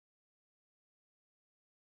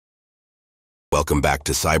Welcome back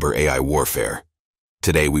to Cyber AI Warfare.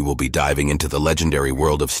 Today we will be diving into the legendary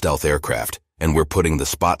world of stealth aircraft, and we're putting the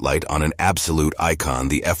spotlight on an absolute icon,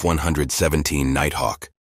 the F-117 Nighthawk.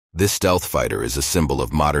 This stealth fighter is a symbol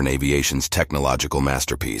of modern aviation's technological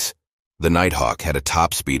masterpiece. The Nighthawk had a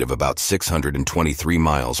top speed of about 623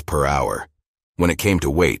 miles per hour. When it came to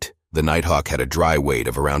weight, the Nighthawk had a dry weight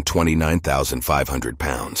of around 29,500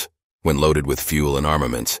 pounds. When loaded with fuel and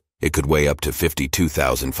armaments, it could weigh up to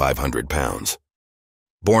 52,500 pounds.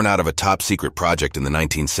 Born out of a top-secret project in the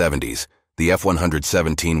 1970s, the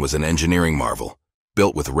F-117 was an engineering marvel,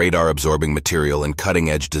 built with radar-absorbing material and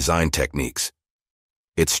cutting-edge design techniques.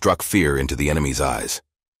 It struck fear into the enemy's eyes.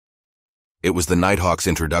 It was the Nighthawk's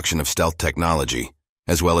introduction of stealth technology,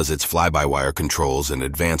 as well as its fly-by-wire controls and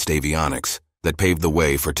advanced avionics, that paved the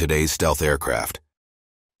way for today's stealth aircraft.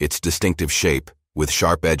 Its distinctive shape, with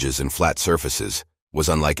sharp edges and flat surfaces, was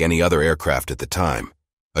unlike any other aircraft at the time,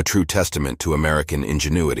 a true testament to American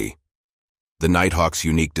ingenuity. The Nighthawk's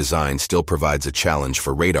unique design still provides a challenge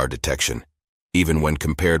for radar detection, even when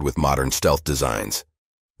compared with modern stealth designs.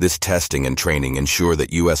 This testing and training ensure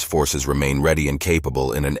that U.S. forces remain ready and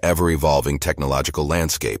capable in an ever-evolving technological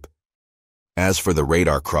landscape. As for the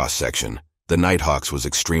radar cross-section, the Nighthawk's was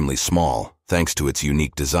extremely small, thanks to its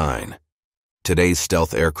unique design. Today's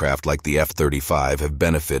stealth aircraft like the F-35 have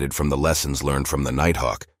benefited from the lessons learned from the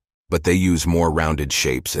Nighthawk, but they use more rounded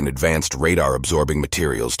shapes and advanced radar-absorbing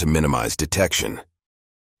materials to minimize detection.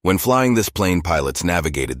 When flying this plane, pilots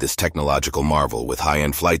navigated this technological marvel with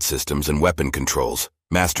high-end flight systems and weapon controls,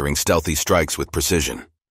 mastering stealthy strikes with precision.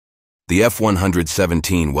 The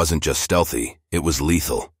F-117 wasn't just stealthy, it was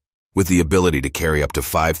lethal. With the ability to carry up to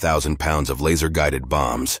 5,000 pounds of laser-guided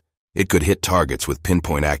bombs, it could hit targets with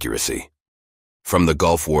pinpoint accuracy. From the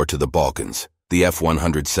Gulf War to the Balkans, the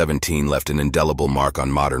F-117 left an indelible mark on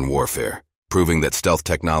modern warfare, proving that stealth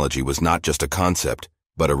technology was not just a concept,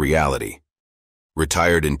 but a reality.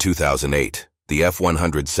 Retired in 2008, the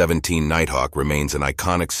F-117 Nighthawk remains an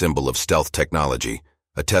iconic symbol of stealth technology,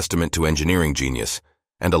 a testament to engineering genius,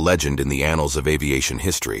 and a legend in the annals of aviation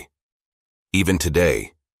history. Even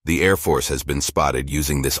today, the Air Force has been spotted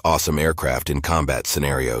using this awesome aircraft in combat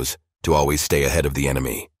scenarios to always stay ahead of the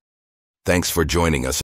enemy. Thanks for joining us